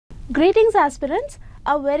Greetings aspirants,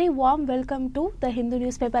 a very warm welcome to the Hindu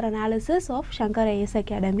newspaper analysis of Shankar IAS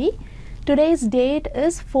Academy. Today's date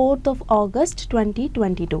is 4th of August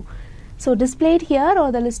 2022. So displayed here are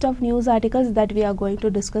the list of news articles that we are going to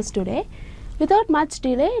discuss today. Without much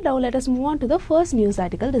delay, now let us move on to the first news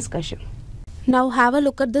article discussion. Now have a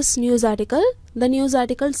look at this news article. The news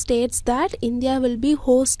article states that India will be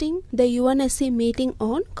hosting the UNSC meeting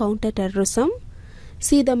on counterterrorism.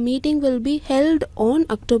 See, the meeting will be held on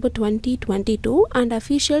October 2022 and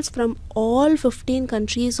officials from all 15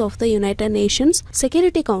 countries of the United Nations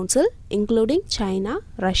Security Council, including China,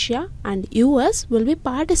 Russia and US, will be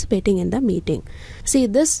participating in the meeting. See,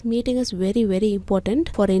 this meeting is very important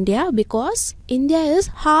for India because India is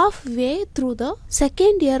halfway through the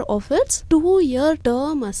second year of its 2-year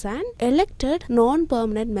term as an elected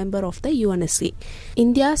non-permanent member of the UNSC.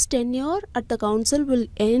 India's tenure at the council will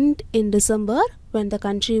end in December, when the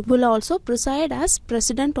country will also preside as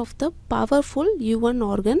president of the powerful UN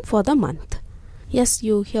organ for the month. Yes,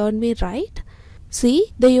 you heard me right.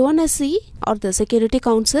 See, the UNSC or the Security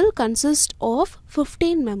Council consists of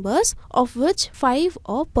 15 members, of which 5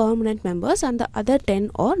 are permanent members and the other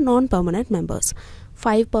 10 are non-permanent members.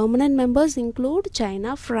 5 permanent members include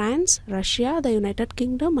China, France, Russia, the United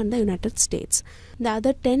Kingdom and the United States. The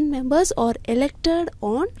other 10 members are elected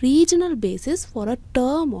on regional basis for a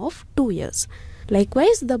term of 2 years.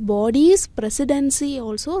 Likewise, the body's presidency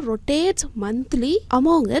also rotates monthly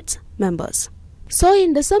among its members. So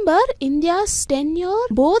in December, India's tenure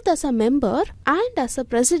both as a member and as a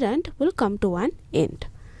president will come to an end.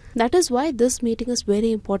 That is why this meeting is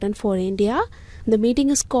very important for India. The meeting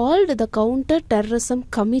is called the Counterterrorism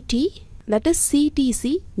Committee, that is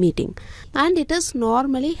CTC meeting, and it is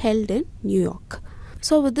normally held in New York.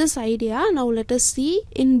 So with this idea, now let us see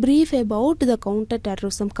in brief about the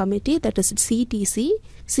Counter-Terrorism Committee, that is CTC.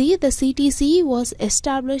 See, the CTC was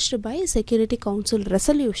established by Security Council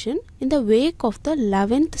resolution in the wake of the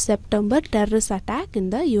 11th September terrorist attack in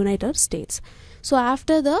the United States. So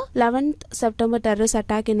after the 11th September terrorist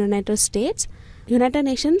attack in United States, United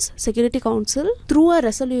Nations Security Council through a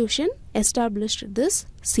resolution established this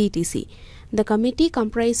CTC. The committee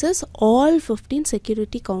comprises all 15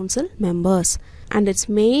 Security Council members, and its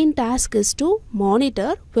main task is to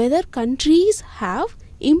monitor whether countries have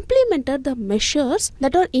implemented the measures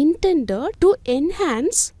that are intended to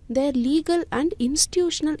enhance their legal and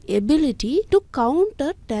institutional ability to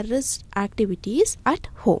counter terrorist activities at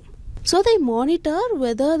home. So they monitor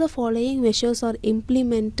whether the following measures are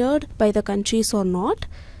implemented by the countries or not.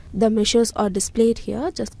 The measures are displayed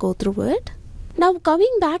here, just go through it. Now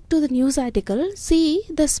coming back to the news article, see,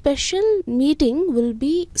 the special meeting will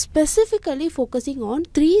be specifically focusing on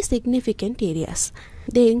 3 significant areas.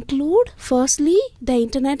 They include firstly the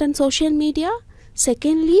internet and social media,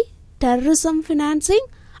 secondly terrorism financing,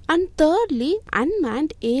 and thirdly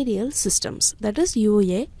unmanned aerial systems, that is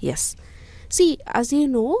UAS. See, as you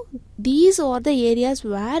know, these are the areas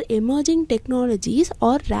where emerging technologies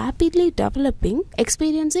are rapidly developing,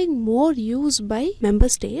 experiencing more use by member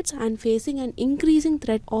states and facing an increasing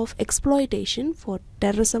threat of exploitation for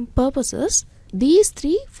terrorism purposes. These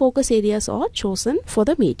 3 focus areas are chosen for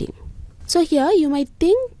the meeting. So here you might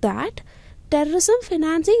think that terrorism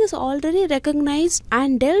financing is already recognized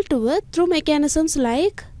and dealt with through mechanisms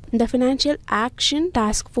like the Financial Action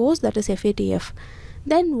Task Force, that is FATF.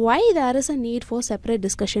 Then why there is a need for separate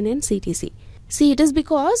discussion in CTC? See, it is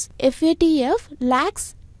because FATF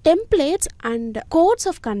lacks templates and codes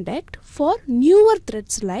of conduct for newer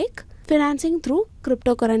threats like financing through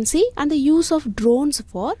cryptocurrency and the use of drones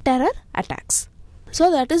for terror attacks. So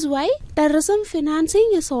that is why terrorism financing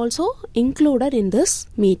is also included in this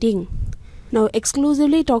meeting. Now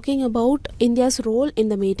exclusively talking about India's role in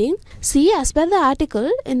the meeting, see, as per the article,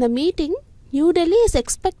 in the meeting, New Delhi is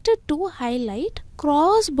expected to highlight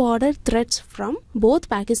cross-border threats from both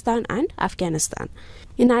Pakistan and Afghanistan.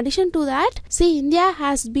 In addition to that, see, India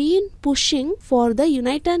has been pushing for the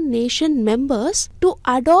United Nations members to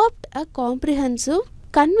adopt a comprehensive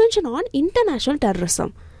convention on international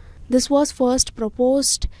terrorism. This was first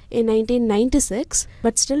proposed in 1996,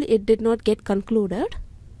 but still it did not get concluded.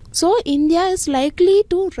 So India is likely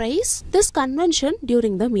to raise this convention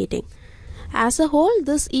during the meeting. As a whole,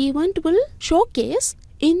 this event will showcase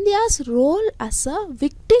India's role as a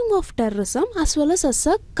victim of terrorism as well as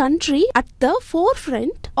a country at the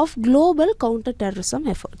forefront of global counter-terrorism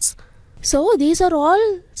efforts. So these are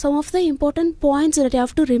all some of the important points that you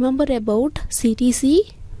have to remember about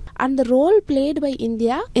CTC and the role played by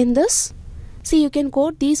India in this. See, you can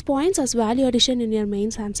quote these points as value addition in your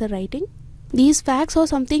mains answer writing. These facts are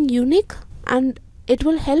something unique and it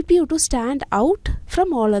will help you to stand out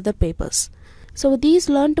from all other papers. So with these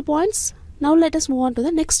learned points, now let us move on to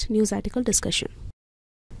the next news article discussion.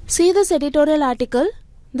 See this editorial article.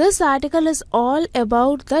 This article is all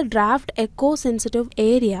about the draft eco-sensitive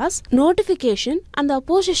areas notification and the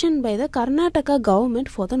opposition by the Karnataka government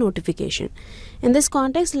for the notification. In this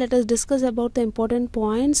context, let us discuss about the important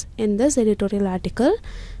points in this editorial article.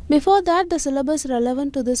 Before that, the syllabus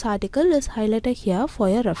relevant to this article is highlighted here for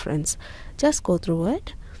your reference. Just go through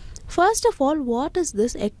it. First of all, what is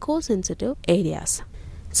this eco-sensitive areas?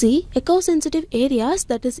 See, eco-sensitive areas,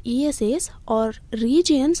 that is ESAs, or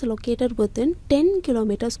regions located within 10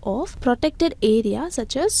 kilometers of protected areas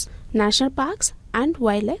such as national parks and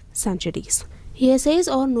wildlife sanctuaries. ESAs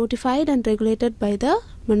are notified and regulated by the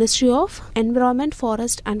Ministry of Environment,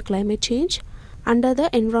 Forest and Climate Change under the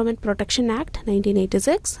Environment Protection Act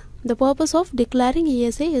 1986. The purpose of declaring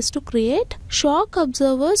ESA is to create shock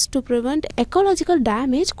absorbers to prevent ecological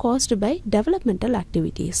damage caused by developmental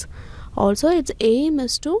activities. Also, its aim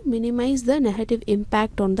is to minimize the negative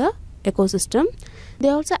impact on the ecosystem. They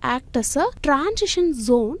also act as a transition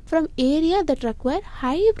zone from areas that require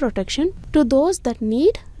high protection to those that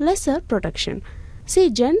need lesser protection. See,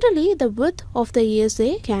 generally the width of the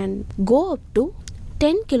ESA can go up to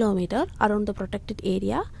 10 km around the protected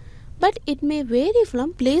area, but it may vary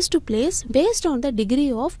from place to place based on the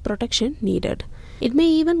degree of protection needed. It may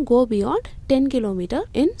even go beyond 10 km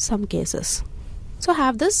in some cases. So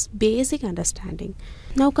have this basic understanding.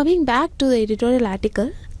 Now coming back to the editorial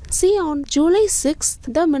article, see, on July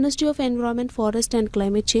 6th, the Ministry of Environment, Forest and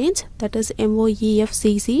Climate Change, that is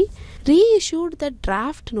MOEFCC, reissued the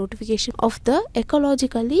draft notification of the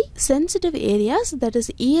ecologically sensitive areas, that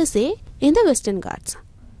is ESA, in the Western Ghats.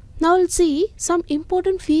 Now we'll see some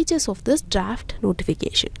important features of this draft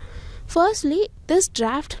notification. Firstly, this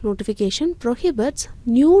draft notification prohibits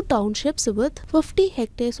new townships with 50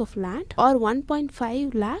 hectares of land or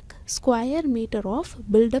 1.5 lakh square meter of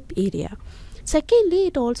build-up area. Secondly,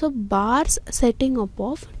 it also bars setting up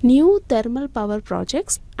of new thermal power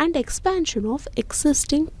projects and expansion of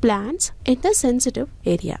existing plants in the sensitive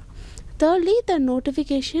area. Thirdly, the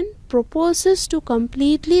notification proposes to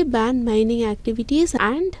completely ban mining activities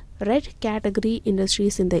and red category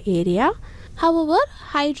industries in the area. However,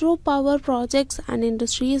 hydropower projects and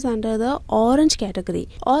industries under the orange category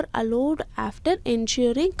are allowed after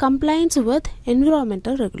ensuring compliance with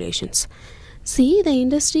environmental regulations. See, the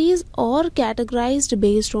industries are categorized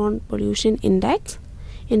based on pollution index.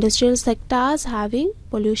 Industrial sectors having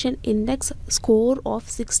pollution index score of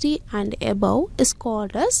 60 and above is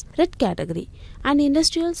called as red category, and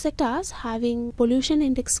industrial sectors having pollution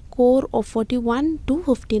index score of 41 to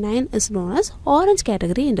 59 is known as orange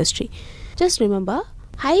category industry. Just remember,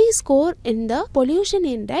 high score in the pollution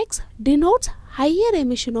index denotes higher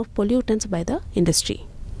emission of pollutants by the industry.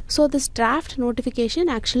 So this draft notification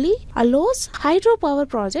actually allows hydropower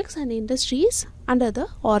projects and industries under the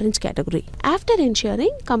orange category after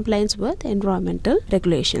ensuring compliance with environmental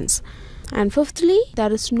regulations. And fifthly,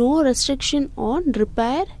 there is no restriction on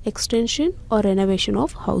repair, extension or renovation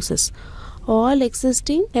of houses. All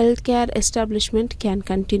existing healthcare establishment can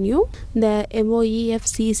continue. The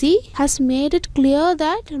MOEFCC has made it clear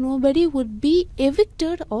that nobody would be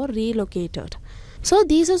evicted or relocated. So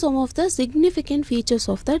these are some of the significant features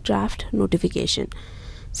of the draft notification.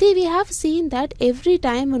 See, we have seen that every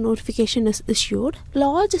time a notification is issued,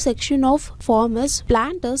 large section of farmers,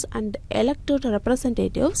 planters and elected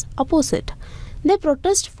representatives oppose it. They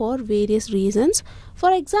protest for various reasons.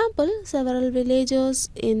 For example, several villages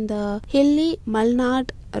in the hilly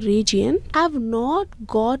Malnad region have not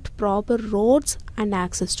got proper roads and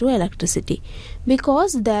access to electricity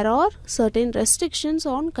because there are certain restrictions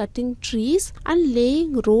on cutting trees and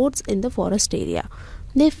laying roads in the forest area.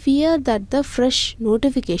 They fear that the fresh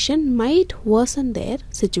notification might worsen their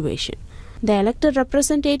situation. The elected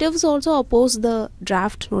representatives also oppose the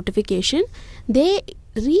draft notification. They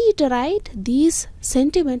reiterate these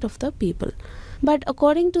sentiment of the people. But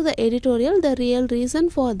according to the editorial, the real reason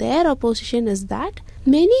for their opposition is that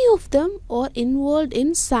many of them are involved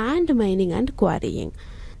in sand mining and quarrying.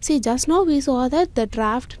 See, just now we saw that the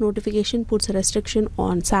draft notification puts a restriction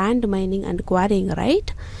on sand mining and quarrying,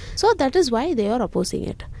 right? So that is why they are opposing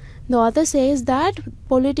it. The author says that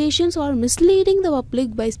politicians are misleading the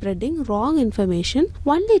public by spreading wrong information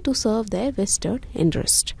only to serve their vested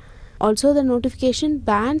interest. Also, the notification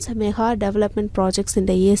bans mega development projects in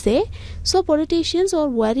the ESA. So politicians are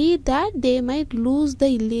worried that they might lose the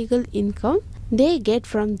illegal income they get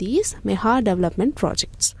from these mega development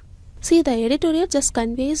projects. See, the editorial just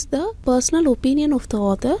conveys the personal opinion of the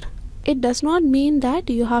author. It does not mean that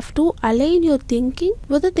you have to align your thinking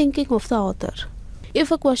with the thinking of the author. If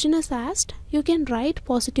a question is asked, you can write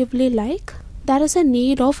positively like, there is a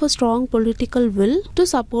need of a strong political will to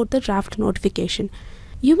support the draft notification.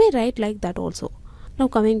 You may write like that also. Now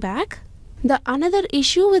coming back, the another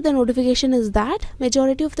issue with the notification is that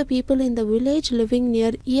majority of the people in the village living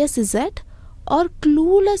near ESZ are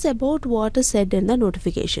clueless about what is said in the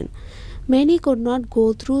notification. Many could not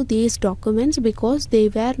go through these documents because they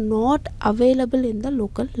were not available in the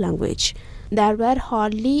local language. There were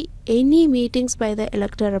hardly any meetings by the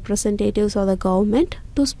elected representatives or the government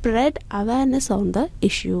to spread awareness on the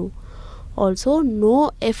issue. Also,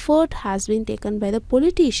 no effort has been taken by the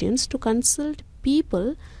politicians to consult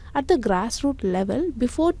people at the grassroots level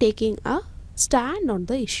before taking a stand on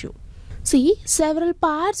the issue. See, several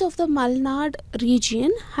parts of the Malnad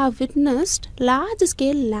region have witnessed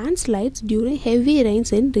large-scale landslides during heavy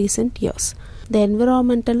rains in recent years. The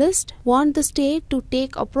environmentalists want the state to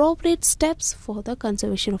take appropriate steps for the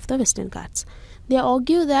conservation of the Western Ghats. They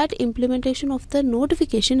argue that implementation of the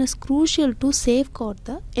notification is crucial to safeguard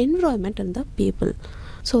the environment and the people.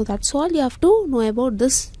 So that's all you have to know about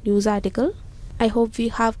this news article. I hope we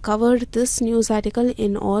have covered this news article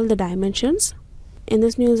in all the dimensions. In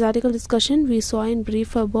this news article discussion, we saw in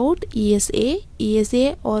brief about ESA.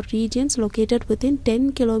 ESA are regions located within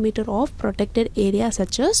 10 km of protected areas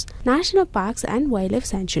such as national parks and wildlife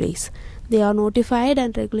sanctuaries. They are notified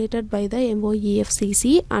and regulated by the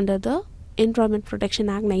MOEFCC under the Environment Protection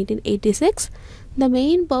Act 1986. The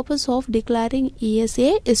main purpose of declaring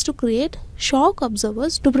ESA is to create shock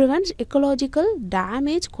observers to prevent ecological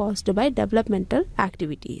damage caused by developmental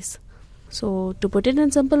activities. So, to put it in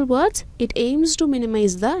simple words, it aims to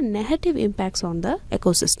minimize the negative impacts on the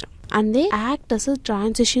ecosystem. And they act as a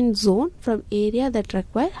transition zone from areas that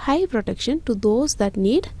require high protection to those that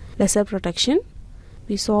need lesser protection.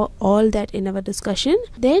 We saw all that in our discussion.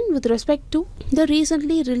 Then, with respect to the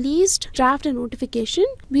recently released draft notification,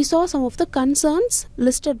 we saw some of the concerns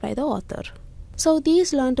listed by the author. So,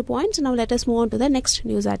 these learned points. Now, let us move on to the next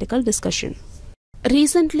news article discussion.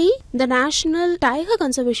 Recently, the National Tiger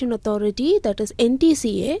Conservation Authority, that is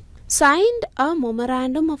NTCA, signed a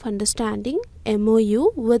Memorandum of Understanding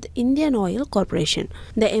MOU with Indian Oil Corporation.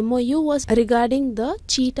 The MOU was regarding the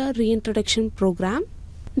Cheetah Reintroduction Program.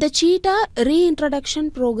 The Cheetah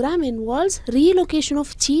Reintroduction Program involves relocation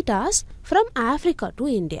of cheetahs from Africa to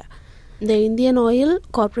India. The Indian Oil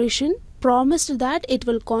Corporation promised that it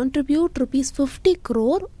will contribute ₹50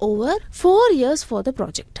 crore over 4 years for the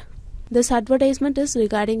project. This advertisement is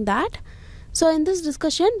regarding that. So in this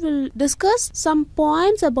discussion, we'll discuss some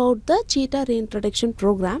points about the Cheetah Reintroduction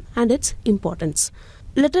Program and its importance.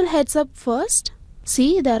 Little heads up first.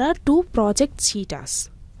 See, there are two project Cheetahs.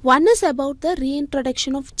 One is about the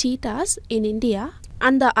reintroduction of cheetahs in India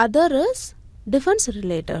and the other is defense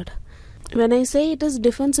related. When I say it is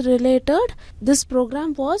defense related, this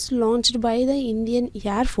program was launched by the Indian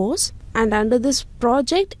Air Force. And under this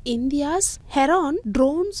project, India's Heron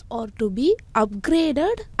drones are to be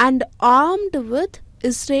upgraded and armed with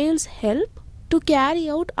Israel's help to carry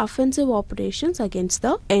out offensive operations against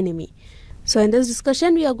the enemy. So in this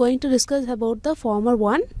discussion, we are going to discuss about the former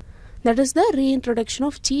one, that is the reintroduction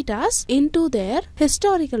of cheetahs into their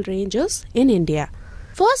historical ranges in India.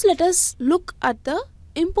 First, let us look at the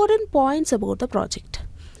important points about the project.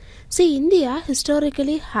 See, India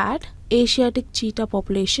historically had Asiatic cheetah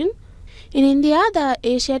population. In India, the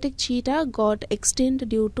Asiatic cheetah got extinct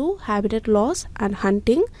due to habitat loss and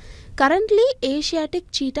hunting. Currently, Asiatic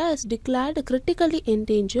cheetah is declared critically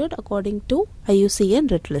endangered according to IUCN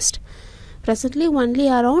Red List. Presently, only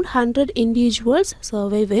around 100 individuals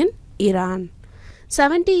survive in Iran.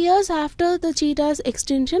 70 years after the cheetah's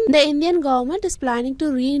extinction, the Indian government is planning to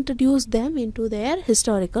reintroduce them into their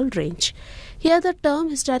historical range. Here the term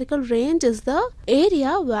historical range is the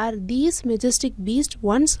area where these majestic beasts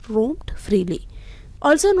once roamed freely.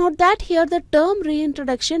 Also note that here the term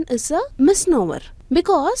reintroduction is a misnomer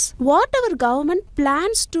because what our government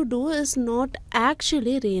plans to do is not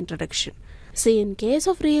actually reintroduction. See, in case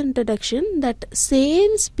of reintroduction, that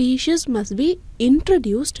same species must be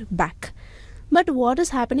introduced back. But what is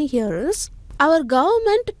happening here is, our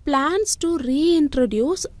government plans to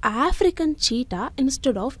reintroduce African cheetah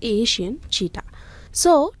instead of Asian cheetah.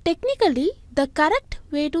 So, technically, the correct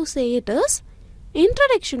way to say it is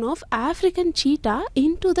introduction of African cheetah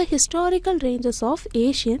into the historical ranges of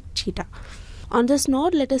Asian cheetah. On this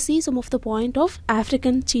note, let us see some of the point of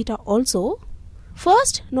African cheetah also.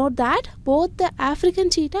 First, note that both the African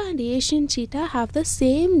cheetah and Asian cheetah have the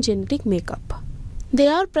same genetic makeup. They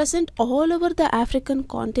are present all over the African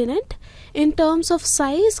continent. In terms of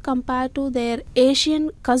size compared to their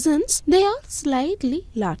Asian cousins, they are slightly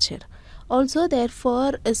larger. Also, their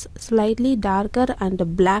fur is slightly darker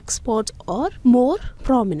and black spots are more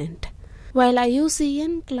prominent. While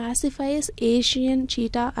IUCN classifies Asian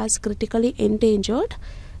cheetah as critically endangered,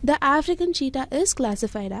 the African cheetah is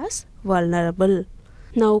classified as vulnerable.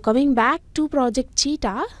 Now coming back to Project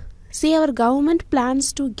Cheetah, see, our government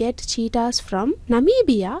plans to get cheetahs from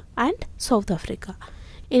Namibia and South Africa.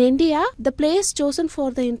 In India, the place chosen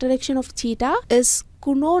for the introduction of cheetah is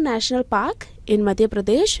Kuno National Park in Madhya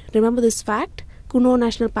Pradesh. Remember this fact, Kuno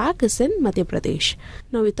National Park is in Madhya Pradesh.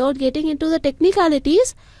 Now without getting into the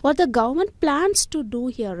technicalities, what the government plans to do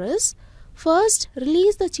here is, first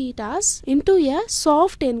release the cheetahs into a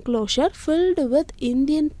soft enclosure filled with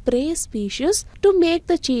Indian prey species to make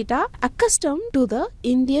the cheetah accustomed to the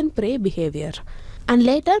Indian prey behavior. And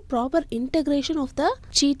later proper integration of the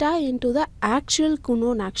cheetah into the actual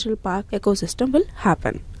Kuno National Park ecosystem will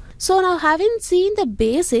happen. So now having seen the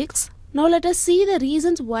basics, now let us see the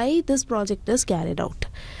reasons why this project is carried out.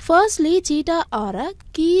 Firstly, cheetah are a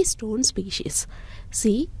keystone species.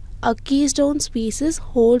 See, a keystone species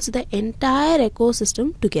holds the entire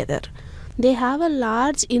ecosystem together. They have a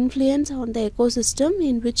large influence on the ecosystem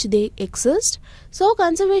in which they exist. So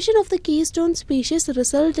conservation of the keystone species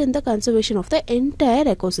result in the conservation of the entire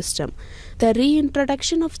ecosystem. The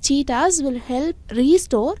reintroduction of cheetahs will help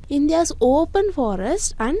restore India's open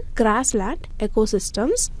forest and grassland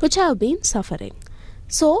ecosystems which have been suffering.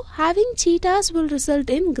 So having cheetahs will result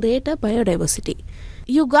in greater biodiversity.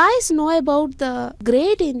 You guys know about the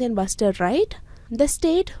Great Indian Bustard, right? The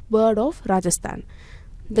state bird of Rajasthan.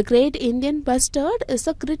 The Great Indian Bustard is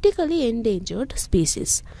a critically endangered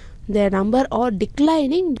species. Their number are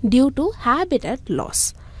declining due to habitat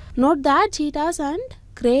loss. Note that cheetahs and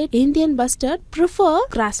Great Indian Bustard prefer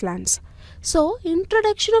grasslands. So,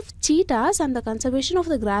 introduction of cheetahs and the conservation of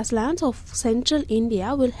the grasslands of central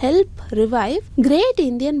India will help revive Great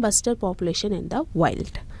Indian Bustard population in the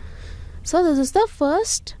wild. So, this is the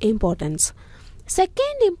first importance.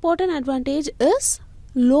 Second important advantage is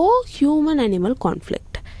low human-animal conflict.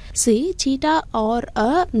 See, cheetah are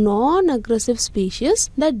a non-aggressive species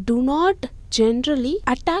that do not generally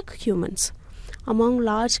attack humans. Among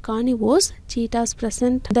large carnivores, cheetahs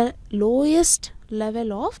present the lowest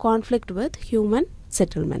level of conflict with human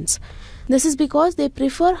settlements. This is because they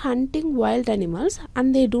prefer hunting wild animals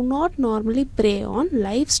and they do not normally prey on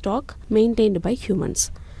livestock maintained by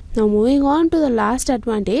humans. Now moving on to the last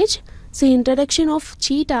advantage, see, introduction of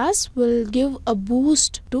cheetahs will give a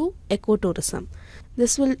boost to ecotourism.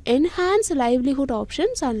 This will enhance livelihood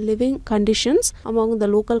options and living conditions among the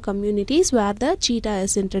local communities where the cheetah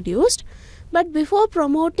is introduced. But before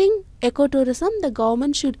promoting ecotourism, the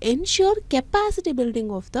government should ensure capacity building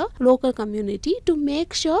of the local community to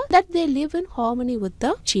make sure that they live in harmony with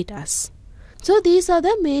the cheetahs. So these are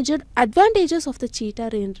the major advantages of the cheetah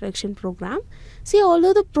reintroduction program. See,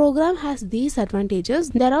 although the program has these advantages,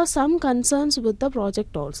 there are some concerns with the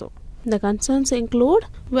project also. The concerns include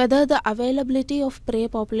whether the availability of prey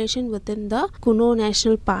population within the Kuno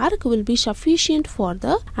National Park will be sufficient for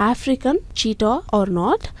the African cheetah or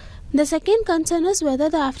not. The second concern is whether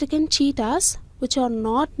the African cheetahs, which are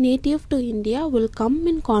not native to India, will come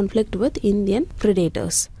in conflict with Indian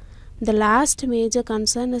predators. The last major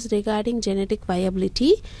concern is regarding genetic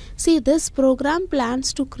viability. See, this program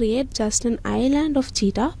plans to create just an island of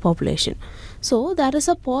cheetah population. So, there is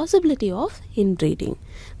a possibility of inbreeding.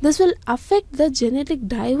 This will affect the genetic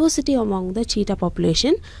diversity among the cheetah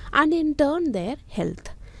population and in turn their health.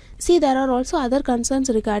 See, there are also other concerns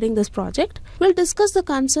regarding this project. We'll discuss the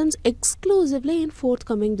concerns exclusively in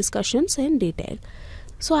forthcoming discussions in detail.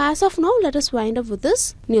 So, as of now, let us wind up with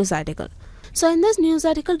this news article. So in this news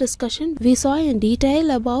article discussion, we saw in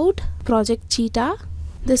detail about Project Cheetah.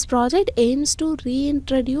 This project aims to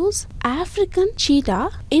reintroduce African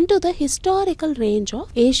cheetah into the historical range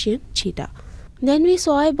of Asian cheetah. Then we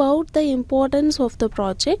saw about the importance of the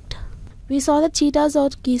project. We saw that cheetahs are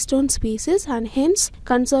keystone species and hence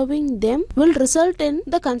conserving them will result in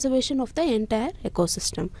the conservation of the entire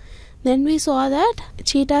ecosystem. Then we saw that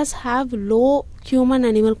cheetahs have low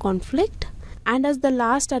human-animal conflict. And as the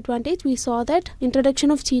last advantage, we saw that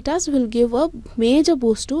introduction of cheetahs will give a major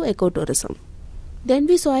boost to ecotourism. Then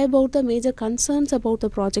we saw about the major concerns about the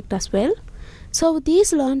project as well. So with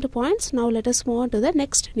these learned points, now let us move on to the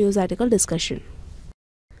next news article discussion.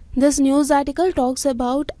 This news article talks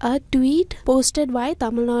about a tweet posted by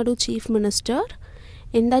Tamil Nadu Chief Minister.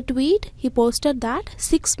 In that tweet, he posted that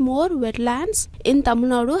 6 more wetlands in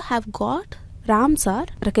Tamil Nadu have got Ramsar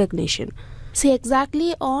recognition. See,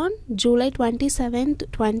 exactly on July 27,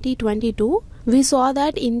 2022, we saw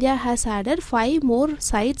that India has added 5 more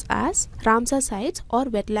sites as Ramsar sites or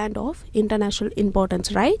wetland of international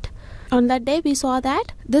importance, right? On that day, we saw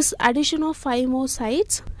that this addition of 5 more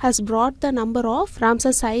sites has brought the number of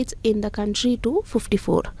Ramsar sites in the country to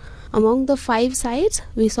 54. Among the 5 sites,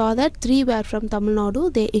 we saw that 3 were from Tamil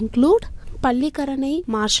Nadu. They include Pallikaranai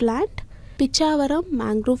Marshland, Pichavaram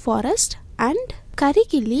Mangrove Forest and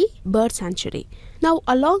Karikili Bird Sanctuary. Now,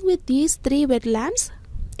 along with these 3 wetlands,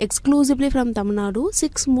 exclusively from Tamil Nadu,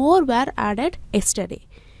 6 more were added yesterday.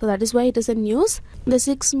 So that is why it is in news. The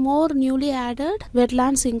 6 more newly added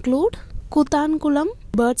wetlands include Kutankulam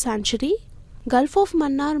Bird Sanctuary, Gulf of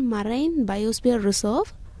Mannar Marine Biosphere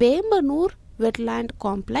Reserve, Vembanur Wetland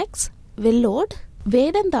Complex, Vellode,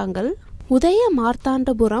 Vedantangal, Udaya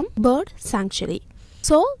Marthandapuram Bird Sanctuary.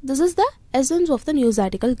 So this is the essence of the news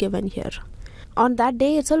article given here. On that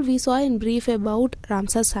day itself, we saw in brief about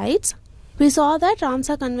Ramsar sites. We saw that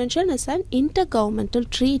Ramsar Convention is an intergovernmental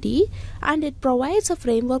treaty and it provides a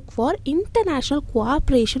framework for international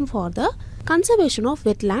cooperation for the conservation of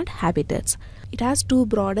wetland habitats. It has 2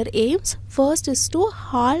 broader aims. First is to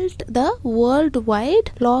halt the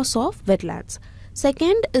worldwide loss of wetlands.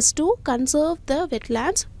 Second is to conserve the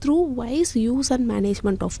wetlands through wise use and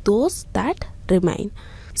management of those that remain.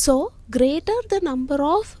 So, greater the number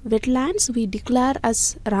of wetlands we declare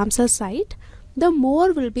as Ramsar site, the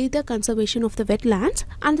more will be the conservation of the wetlands,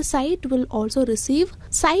 and the site will also receive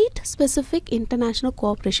site-specific international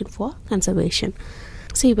cooperation for conservation.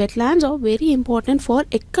 See, wetlands are very important for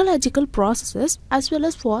ecological processes as well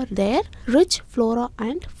as for their rich flora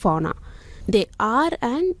and fauna. They are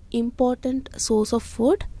an important source of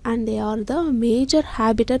food and they are the major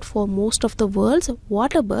habitat for most of the world's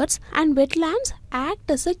water birds, and wetlands act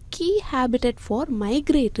as a key habitat for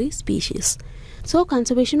migratory species. So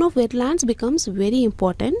conservation of wetlands becomes very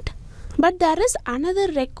important. But there is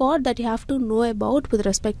another record that you have to know about with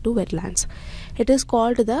respect to wetlands. It is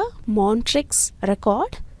called the Montreux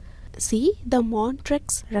record. See, the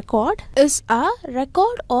Montreux record is a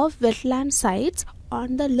record of wetland sites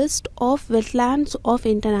on the list of wetlands of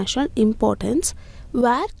international importance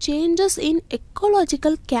where changes in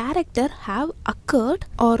ecological character have occurred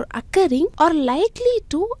or occurring or likely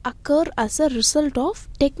to occur as a result of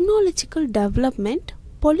technological development,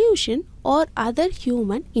 pollution or other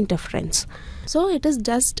human interference. So it is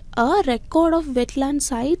just a record of wetland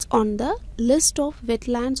sites on the list of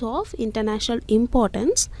wetlands of international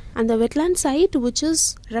importance, and the wetland site which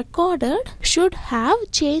is recorded should have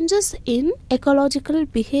changes in ecological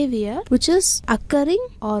behavior which is occurring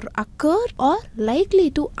or occur or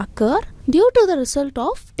likely to occur due to the result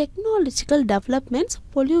of technological developments,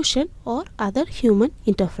 pollution or other human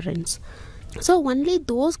interference. So only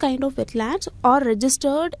those kind of wetlands are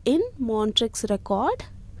registered in Montreux record.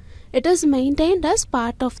 It is maintained as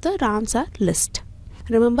part of the Ramsar list.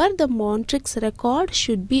 Remember, the Montreux record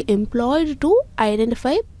should be employed to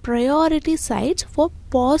identify priority sites for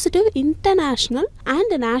positive international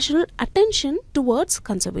and national attention towards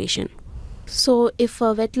conservation. So if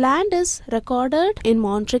a wetland is recorded in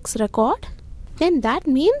Montreux record, then that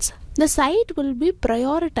means the site will be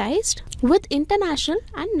prioritized with international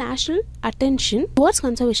and national attention towards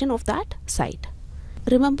conservation of that site.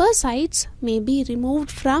 Remember, sites may be removed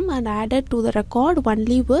from and added to the record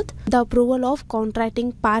only with the approval of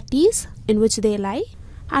contracting parties in which they lie.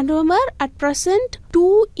 And remember, at present,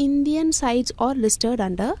 2 Indian sites are listed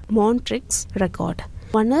under Montreux record.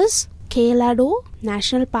 One is Kelado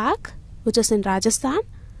National Park, which is in Rajasthan,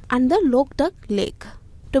 and the Loktak Lake.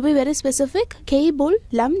 To be very specific, Keibul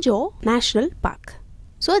Lamjo National Park.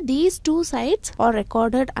 So these 2 sites are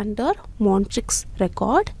recorded under Montreux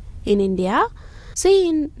record in India. See,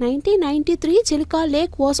 in 1993, Chilka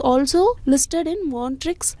Lake was also listed in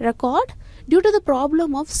Montreux record due to the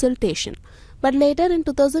problem of siltation. But later in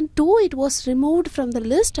 2002, it was removed from the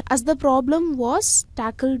list as the problem was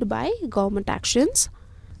tackled by government actions.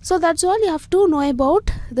 So that's all you have to know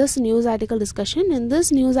about this news article discussion. In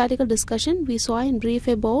this news article discussion, we saw in brief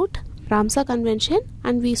about Ramsar Convention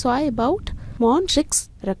and we saw about Montreux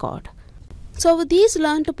record. So with these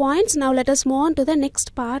learned points, now let us move on to the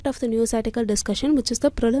next part of the news article discussion, which is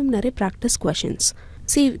the preliminary practice questions.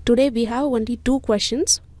 See, today we have only 2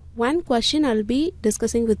 questions. One question I will be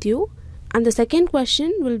discussing with you and the second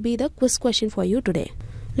question will be the quiz question for you today.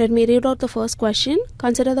 Let me read out the first question.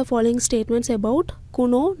 Consider the following statements about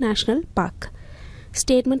Kuno National Park.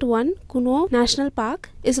 Statement 1. Kuno National Park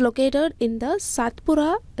is located in the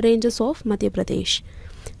Satpura ranges of Madhya Pradesh.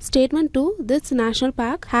 Statement 2. This national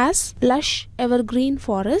park has lush evergreen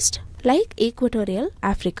forest like equatorial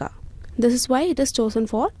Africa. This is why it is chosen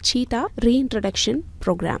for cheetah reintroduction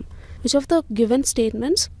program. Which of the given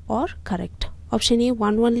statements are correct? Option A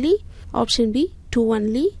 1 only, option B 2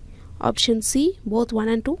 only, option C both 1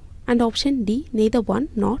 and 2, and option D neither 1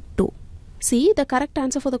 nor 2. See, the correct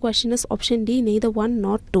answer for the question is option D, neither 1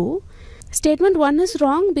 nor 2. Statement 1 is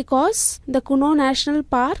wrong because the Kuno National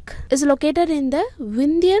Park is located in the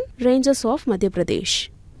Vindhyan ranges of Madhya Pradesh.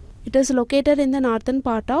 It is located in the northern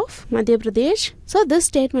part of Madhya Pradesh. So this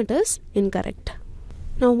statement is incorrect.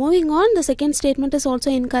 Now moving on, the second statement is also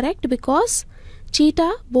incorrect because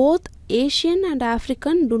cheetah, both Asian and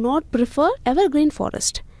African, do not prefer evergreen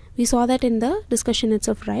forest. We saw that in the discussion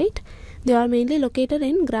itself, right? They are mainly located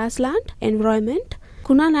in grassland environment.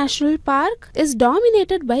 Kuno National Park is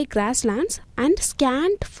dominated by grasslands and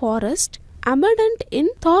scant forest abundant in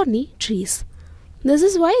thorny trees. This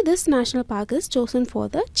is why this national park is chosen for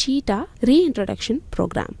the cheetah reintroduction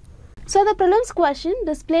program. So the prelims question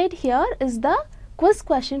displayed here is the quiz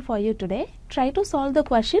question for you today. Try to solve the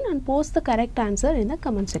question and post the correct answer in the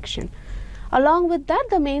comment section. Along with that,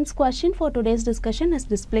 the mains question for today's discussion is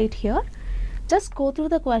displayed here. Just go through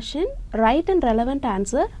the question, write an relevant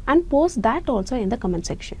answer and post that also in the comment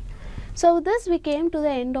section. So with this, we came to the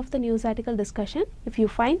end of the news article discussion. If you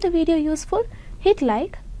find the video useful, hit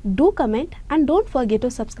like, do comment and don't forget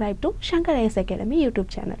to subscribe to Shankar IAS Academy YouTube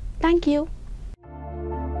channel. Thank you.